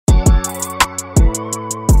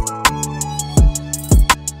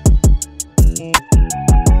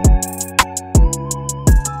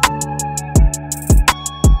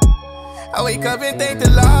up and thank the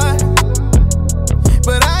Lord.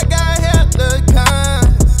 But I got hella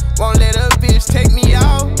guns, won't let a bitch take me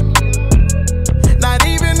out. Not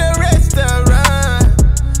even the restaurant,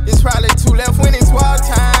 it's probably two left when it's war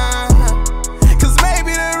time. Cause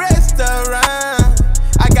maybe the restaurant,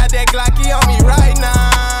 I got that Glocky on me right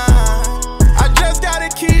now. I just gotta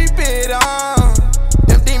keep it on.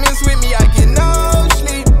 Them demons with me, I get no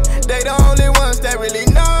sleep. They the only ones that really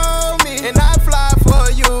know me. And I fly for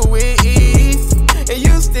you with ease, and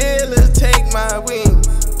you still take my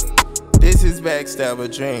wings. This is backstabber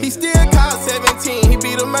dream. He still caught 17, he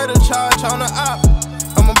beat a murder charge on the op.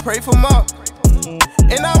 I'ma pray for more,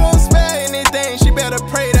 and I won't spare anything. She better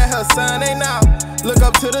pray that her son ain't out. Look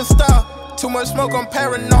up to the star. Too much smoke, I'm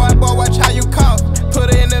paranoid, boy, watch how you cough. Put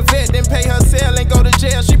her in the vet, then pay her cell and go to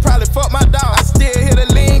jail. She probably fucked my dog. I still hear the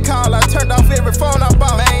lean call, I turned off every phone I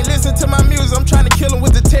bought. Man, listen to my music, I'm trying to kill him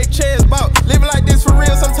with the tech chairs bought. Living like this for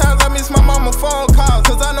real, sometimes I miss my mama phone calls,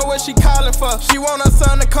 cause I know what she calling for. She want her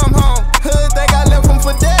son to come home. Hood think I left him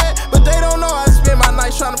for dead, but they don't know I spend my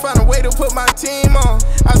nights trying to find a way to put my team on.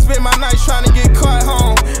 I spend my nights trying to get caught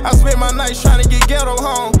home. I spend my nights trying to get ghetto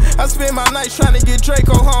home. I spend my nights trying to get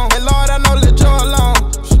Draco home. And Lord, I know let Joe alone.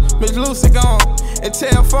 Miss Lucy gone. And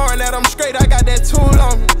tell foreign that I'm straight, I got that tool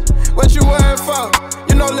on me. What you worried for?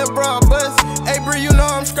 You know lil' bro bust. Hey Bree, you know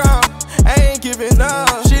I'm strong, I ain't giving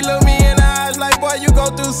up. She look me in the eyes like, boy, you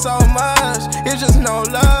go through so much. It's just no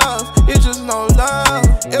love, it's just no love.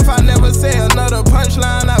 If I never say another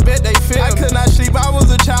punchline, I bet they feel me. I could not sleep, I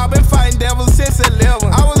was a child, been fighting devils since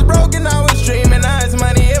 11. I was broken, I was dreaming, now it's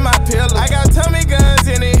money in my pillow. I got tummy guns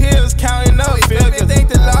in the hills, counting up figures.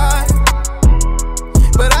 Thank the Lord,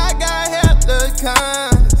 but I got hella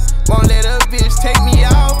guns, won't let a bitch take me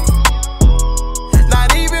out.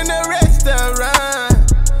 Not even the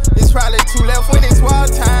restaurant, it's probably two left when it's war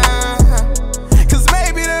time. Cause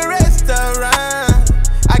maybe the restaurant,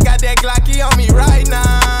 I got that Glocky on me right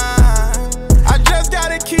now. I just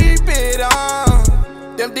gotta keep it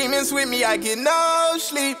on. Them demons with me, I get no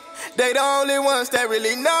sleep. They the only ones that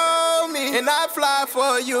really know me. And I fly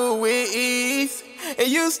for you with ease, and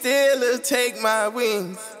you still take my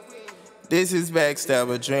wings. This is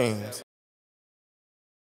backstabber dreams.